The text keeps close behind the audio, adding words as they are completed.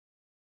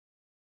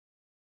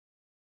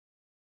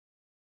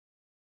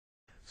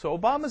So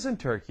Obama's in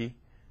Turkey,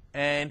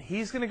 and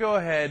he's going to go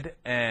ahead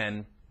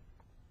and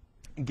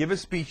give a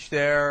speech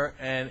there,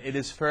 and it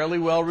is fairly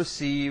well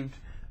received.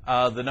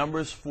 The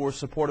numbers for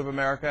support of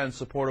America and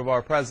support of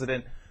our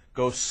president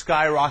go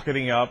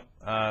skyrocketing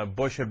up.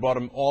 Bush had brought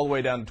him all the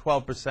way down to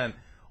 12%.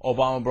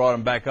 Obama brought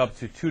him back up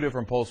to two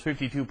different polls,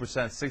 52%,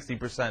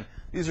 60%.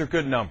 These are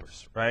good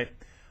numbers, right?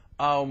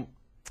 But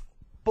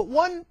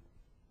one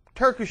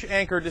Turkish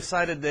anchor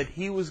decided that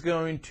he was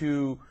going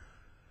to,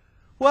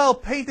 well,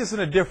 paint this in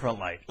a different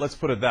light. Let's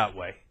put it that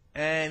way.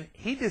 And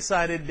he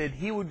decided that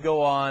he would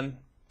go on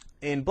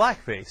in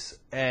blackface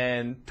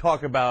and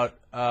talk about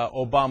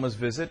Obama's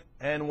visit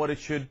and what it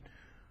should,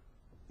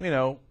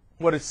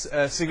 what its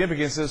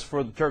significance is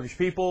for the Turkish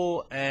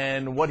people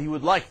and what he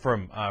would like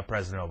from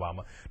President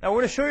Obama. Now,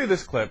 we're going to show you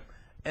this clip,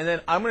 and then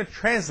I'm going to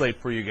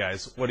translate for you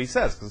guys what he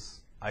says, because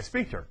I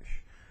speak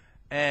Turkish.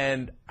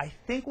 And I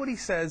think what he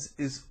says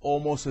is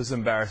almost as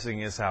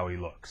embarrassing as how he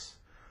looks.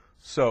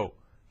 So,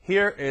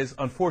 here is,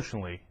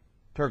 unfortunately,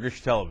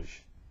 Turkish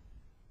television.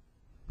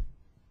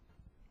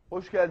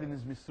 Hoş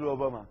geldiniz Mr.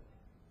 Obama.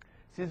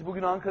 Siz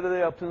bugün Ankara'da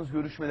yaptığınız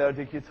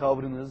görüşmelerdeki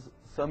tavrınız,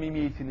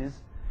 samimiyetiniz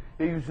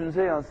ve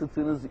yüzünüze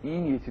yansıttığınız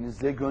iyi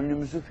niyetinizle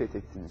gönlümüzü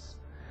fethettiniz.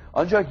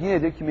 Ancak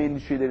yine de kimi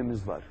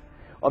endişelerimiz var.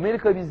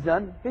 Amerika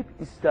bizden hep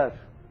ister,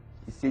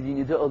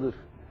 istediğini de alır.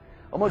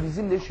 Ama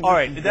bizim de şimdi...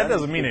 Alright, that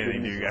doesn't mean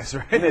anything to you guys,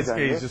 right? In this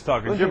case, he's just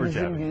talking gibber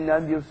bizim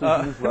bilinen bir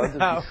sözümüz vardır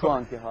ki şu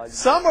anki halinde...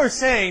 Some are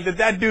saying that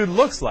that dude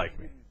looks like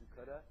me.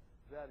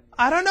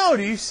 I don't know,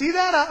 do you see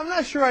that? I'm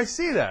not sure I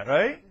see that,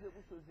 right?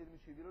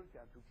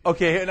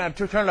 Okay, now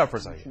turn it up for a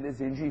second. İçinde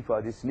zenci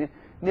ifadesini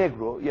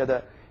negro ya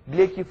da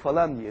blackie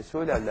falan diye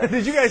söylerler.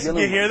 Did you guys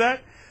hear that?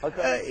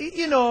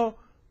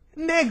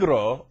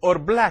 Negro or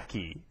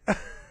blackie.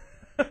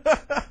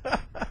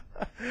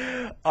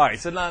 Alright,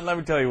 so now let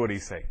me tell you what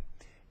he's saying.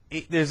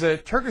 There's a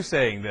Turkish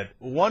saying that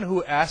one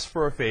who asks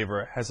for a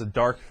favor has a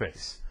dark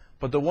face,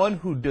 but the one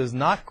who does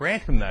not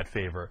grant him that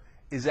favor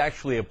is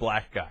actually a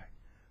black guy.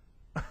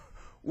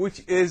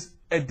 Which is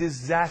a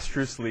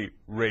disastrously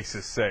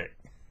racist saying.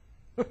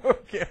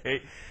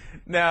 Okay.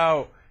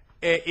 Now,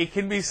 it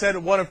can be said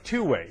one of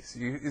two ways.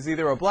 It's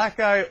either a black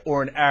guy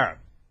or an Arab.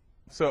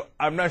 So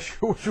I'm not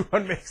sure which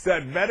one makes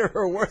that better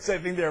or worse. I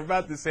think they're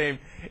about the same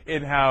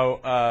in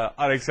how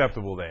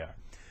unacceptable they are.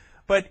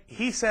 But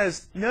he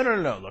says, no,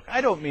 look,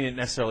 I don't mean it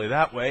necessarily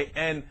that way.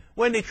 And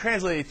when they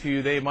translate it to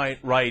you, they might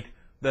write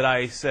that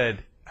I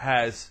said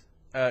has,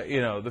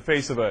 the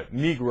face of a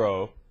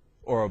Negro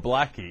or a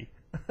blackie.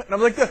 And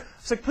I'm like,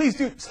 please,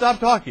 dude, stop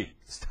talking.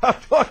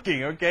 Stop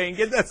talking, okay, and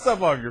get that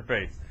stuff off your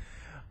face.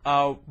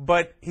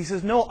 But he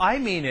says, no, I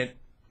mean it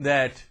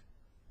that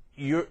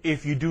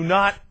if you do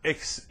not,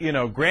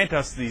 grant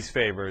us these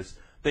favors,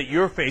 that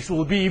your face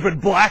will be even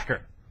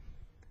blacker.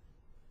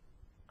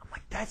 I'm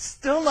like, that's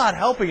still not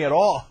helping at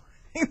all.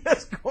 I think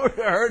that's going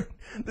to hurt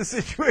the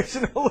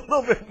situation a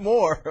little bit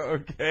more,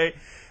 okay?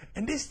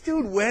 And this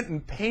dude went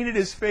and painted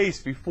his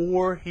face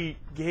before he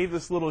gave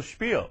this little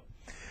spiel.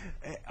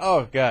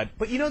 Oh, God.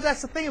 But,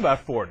 that's the thing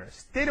about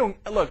foreigners. They don't,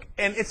 look,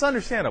 and it's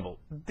understandable.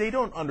 They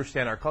don't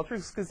understand our culture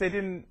because they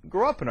didn't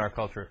grow up in our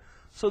culture.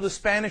 So the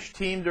Spanish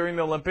team during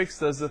the Olympics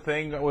does the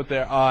thing with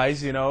their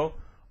eyes,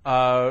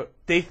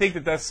 They think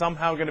that that's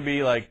somehow going to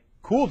be,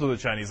 cool to the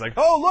Chinese. Like,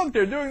 oh, look,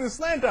 they're doing the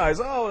slant eyes.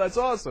 Oh, that's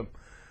awesome.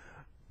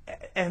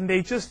 And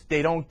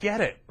they don't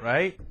get it,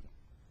 right?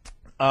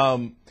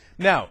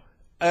 Now,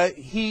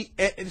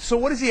 so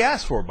what does he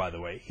ask for, by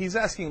the way? He's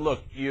asking,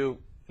 look, you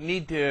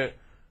need to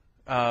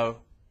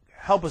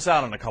help us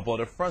out on a couple of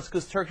different fronts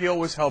because Turkey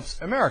always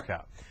helps America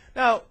out.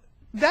 Now,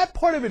 that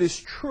part of it is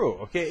true,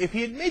 okay? If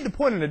he had made the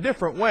point in a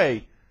different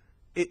way,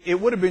 it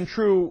would have been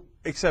true,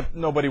 except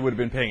nobody would have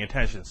been paying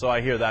attention. So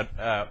I hear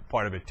that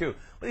part of it too.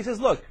 But he says,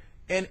 look,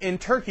 in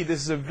Turkey,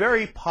 this is a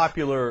very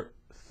popular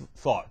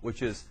thought,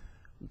 which is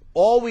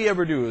all we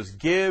ever do is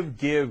give,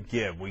 give,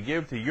 give. We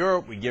give to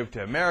Europe, we give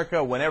to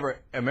America. Whenever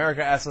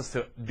America asks us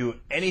to do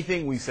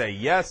anything, we say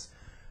yes.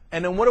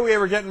 And then what do we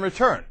ever get in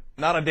return?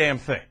 Not a damn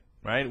thing.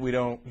 Right? We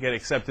don't get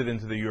accepted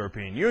into the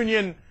European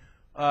Union,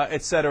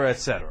 et cetera,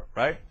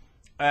 right?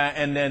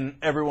 And then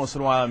every once in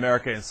a while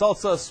America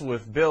insults us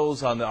with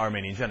bills on the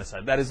Armenian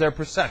genocide. That is their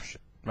perception,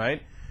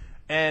 right?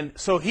 And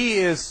so he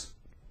is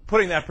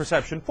putting that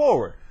perception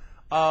forward.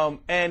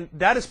 And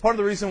that is part of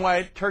the reason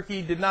why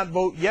Turkey did not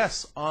vote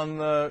yes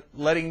on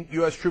letting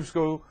U.S. troops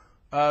go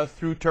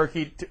through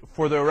Turkey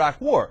for the Iraq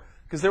War.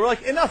 Because they were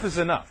like, enough is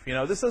enough.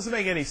 This doesn't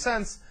make any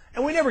sense,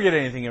 and we never get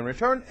anything in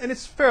return, and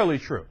it's fairly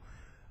true.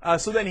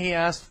 So then he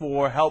asked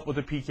for help with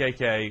the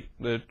PKK,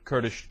 the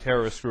Kurdish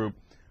terrorist group,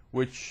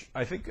 which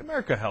I think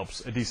America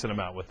helps a decent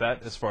amount with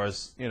that, as far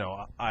as,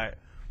 I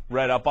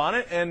read up on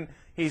it. And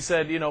he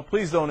said,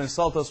 please don't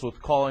insult us with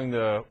calling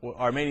the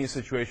Armenian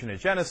situation a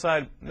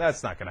genocide.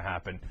 That's not going to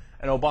happen.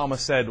 And Obama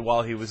said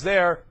while he was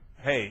there,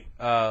 hey,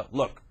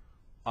 look,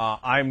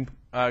 I'm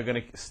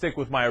going to stick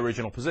with my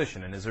original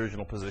position. And his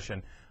original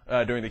position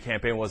during the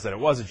campaign was that it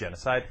was a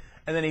genocide.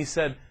 And then he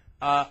said,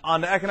 on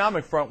the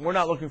economic front, we're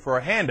not looking for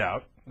a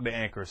handout, the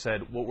anchor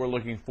said, what we're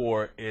looking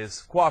for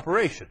is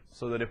cooperation,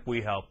 so that if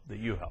we help, that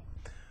you help.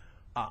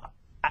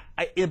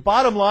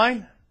 Bottom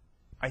line,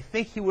 I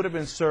think he would have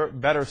been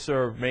better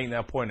served making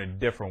that point a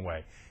different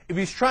way. If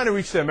he's trying to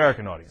reach the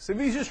American audience, if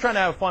he's just trying to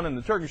have fun in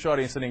the Turkish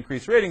audience and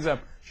increase ratings, I'm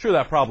sure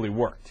that probably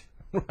worked,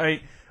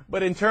 right?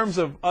 But in terms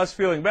of us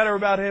feeling better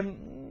about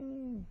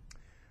him,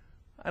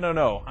 I don't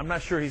know. I'm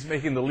not sure he's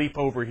making the leap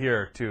over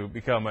here to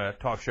become a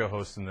talk show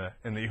host in the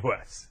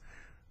U.S.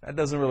 That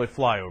doesn't really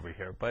fly over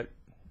here, but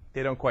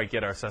they don't quite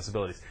get our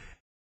sensibilities.